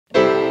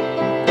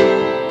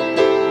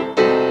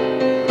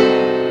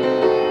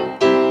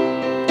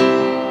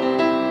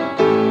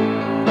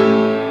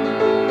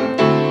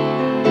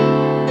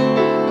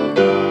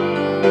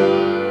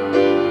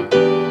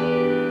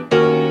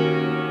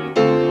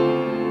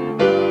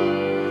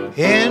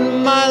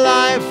In my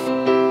life,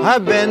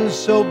 I've been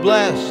so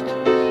blessed.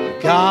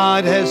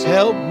 God has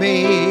helped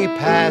me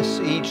pass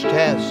each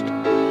test.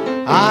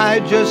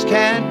 I just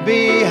can't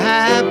be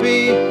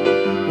happy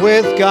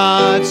with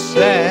God's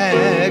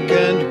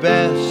second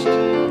best.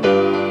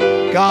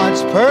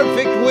 God's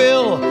perfect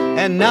will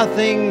and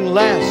nothing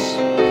less.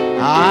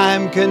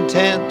 I'm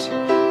content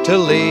to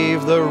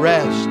leave the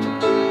rest.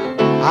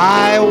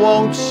 I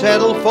won't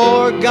settle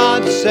for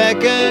God's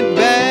second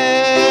best.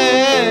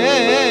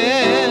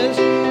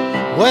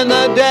 When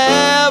the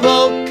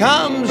devil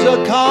comes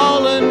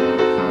a-calling,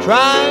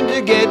 trying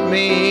to get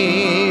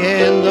me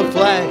in the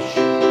flesh,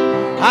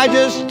 I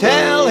just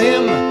tell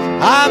him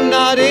I'm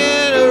not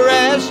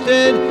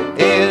interested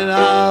in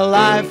a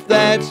life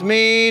that's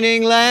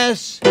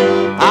meaningless.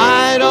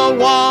 I don't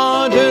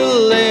want to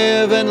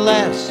live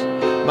unless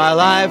my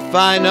life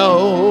I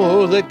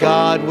know that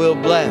God will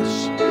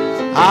bless.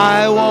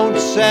 I won't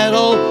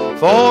settle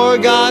for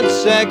God's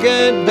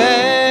second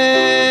best.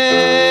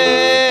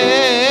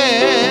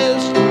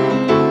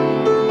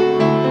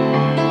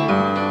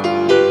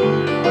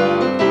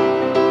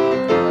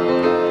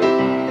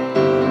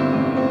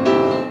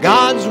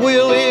 God's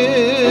will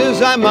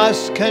is, I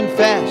must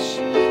confess,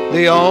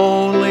 the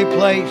only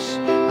place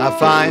I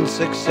find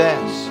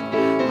success.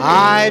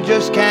 I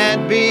just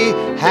can't be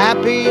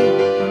happy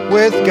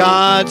with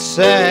God's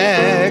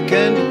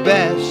second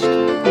best.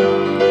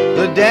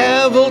 The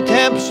devil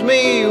tempts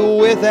me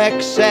with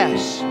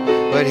excess,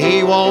 but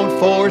he won't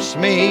force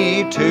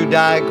me to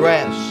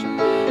digress.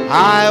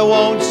 I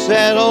won't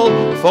settle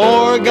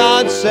for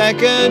God's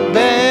second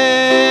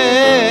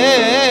best.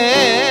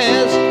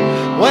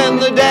 When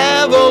the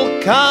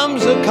devil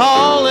comes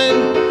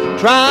a-calling,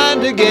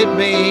 trying to get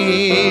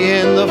me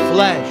in the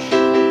flesh,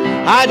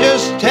 I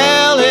just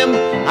tell him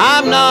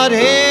I'm not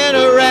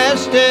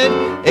interested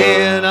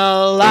in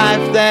a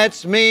life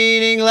that's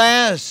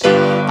meaningless.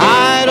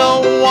 I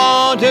don't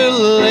want to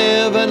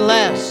live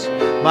unless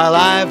my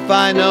life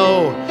I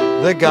know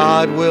that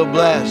God will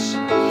bless.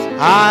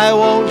 I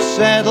won't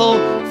settle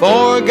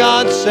for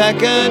God's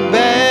second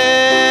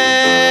best.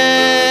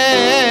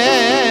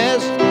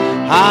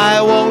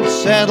 I won't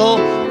settle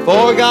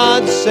for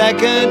God's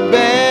second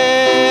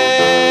best.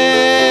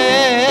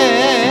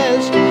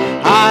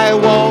 I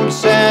won't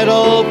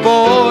settle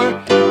for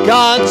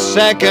God's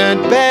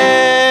second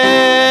best.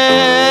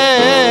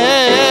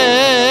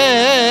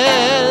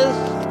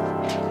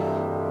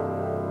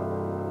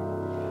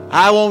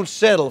 I won't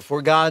settle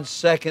for God's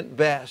second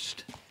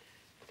best.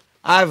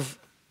 I've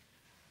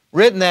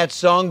written that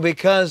song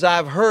because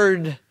I've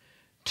heard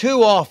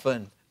too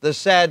often the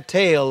sad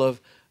tale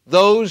of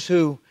those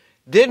who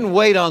didn't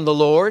wait on the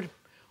Lord,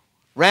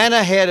 ran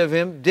ahead of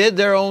Him, did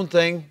their own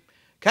thing,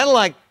 kind of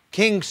like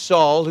King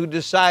Saul, who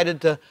decided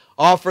to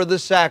offer the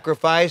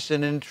sacrifice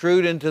and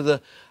intrude into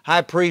the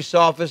high priest's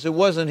office. It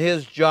wasn't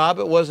his job,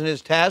 it wasn't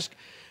his task.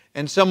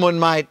 And someone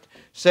might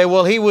say,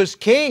 well, he was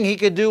king, he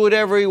could do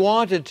whatever he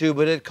wanted to,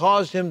 but it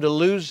caused him to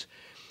lose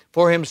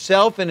for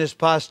himself and his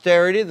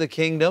posterity the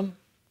kingdom.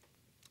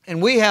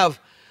 And we have,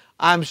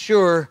 I'm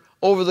sure,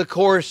 over the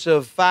course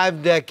of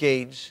 5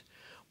 decades,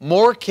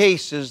 more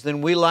cases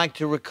than we like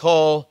to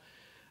recall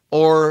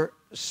or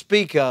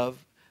speak of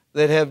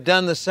that have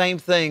done the same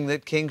thing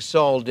that King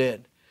Saul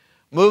did.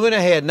 Moving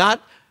ahead,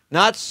 not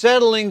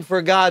settling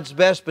for God's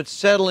best, but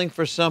settling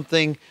for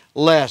something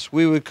less.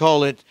 We would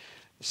call it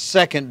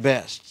second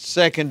best.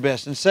 Second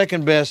best. And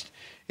second best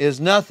is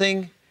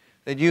nothing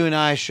that you and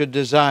I should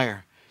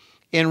desire.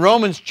 In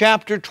Romans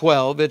chapter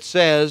 12, it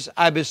says,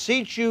 I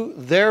beseech you,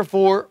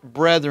 therefore,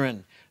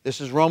 brethren.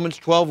 This is Romans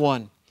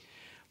 12:1.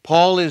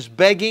 Paul is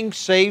begging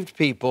saved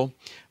people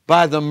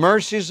by the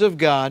mercies of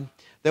God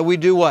that we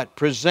do what?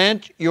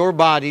 Present your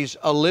bodies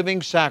a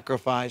living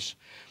sacrifice,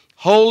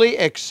 holy,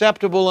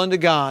 acceptable unto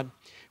God,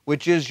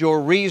 which is your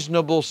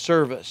reasonable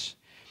service.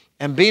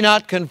 And be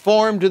not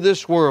conformed to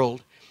this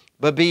world,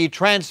 but be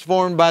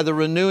transformed by the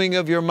renewing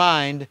of your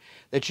mind,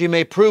 that ye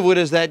may prove what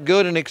is that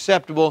good and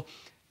acceptable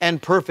and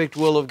perfect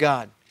will of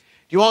God.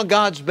 Do you want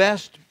God's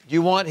best? Do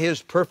you want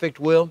His perfect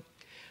will?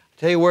 I'll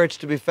tell you where it's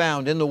to be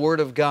found, in the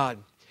Word of God.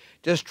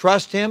 Just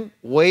trust Him,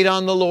 wait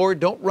on the Lord,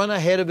 don't run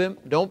ahead of Him,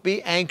 don't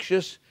be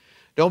anxious,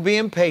 don't be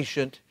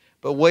impatient,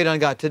 but wait on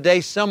God.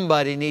 Today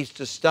somebody needs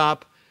to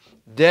stop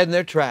dead in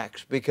their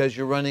tracks because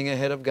you're running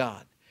ahead of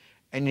God.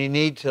 And you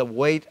need to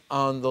wait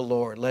on the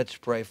Lord. Let's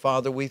pray.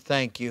 Father, we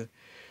thank You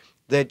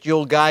that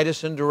You'll guide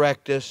us and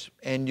direct us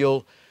and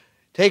You'll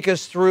take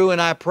us through.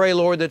 And I pray,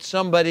 Lord, that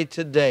somebody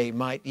today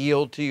might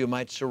yield to You,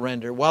 might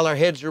surrender. While our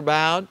heads are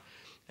bowed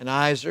and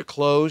eyes are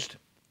closed,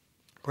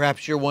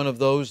 perhaps you're one of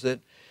those that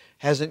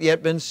hasn't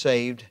yet been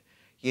saved.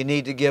 You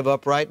need to give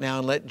up right now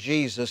and let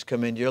Jesus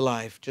come into your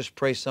life. Just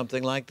pray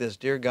something like this.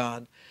 Dear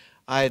God,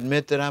 I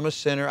admit that I'm a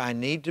sinner. I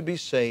need to be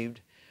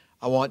saved.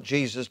 I want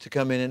Jesus to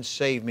come in and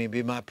save me,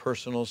 be my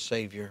personal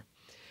Savior.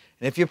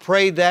 And if you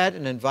prayed that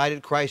and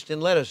invited Christ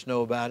in, let us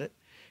know about it.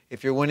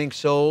 If you're winning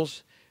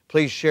souls,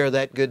 please share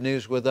that good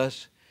news with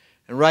us.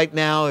 And right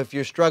now, if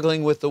you're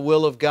struggling with the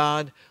will of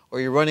God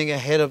or you're running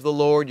ahead of the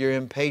Lord, you're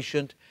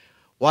impatient,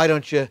 Why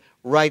don't you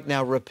right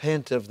now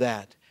repent of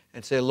that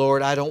and say,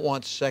 Lord, I don't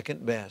want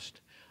second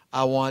best.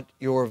 I want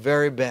your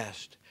very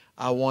best.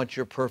 I want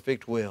your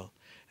perfect will.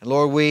 And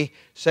Lord, we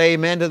say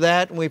amen to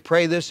that, and we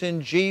pray this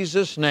in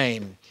Jesus'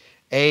 name.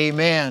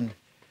 Amen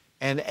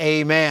and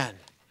amen.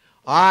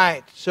 All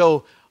right,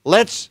 so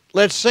let's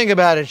sing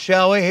about it,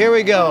 shall we? Here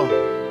we go.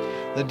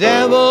 The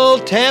devil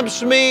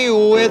tempts me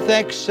with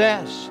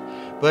excess,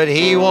 but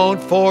he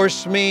won't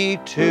force me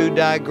to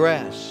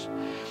digress.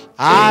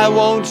 I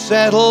won't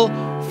settle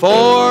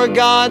for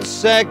God's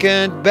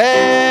second best.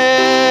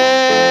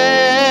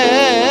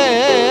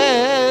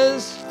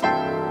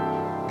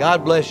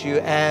 God bless you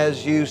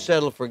as you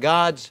settle for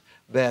God's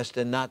best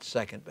and not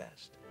second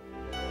best.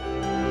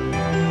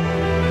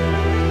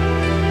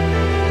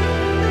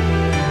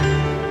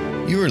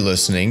 You are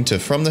listening to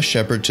From the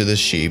Shepherd to the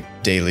Sheep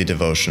Daily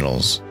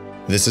Devotionals.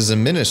 This is a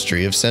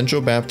ministry of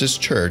Central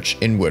Baptist Church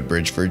in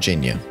Woodbridge,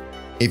 Virginia.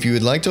 If you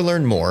would like to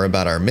learn more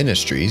about our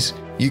ministries,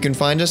 you can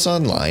find us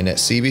online at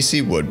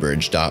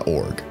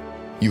cbcwoodbridge.org.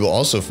 You will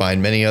also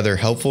find many other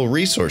helpful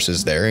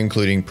resources there,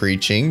 including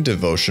preaching,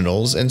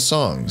 devotionals, and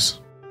songs.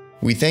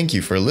 We thank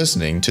you for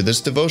listening to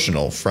this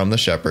devotional From the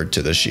Shepherd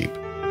to the Sheep.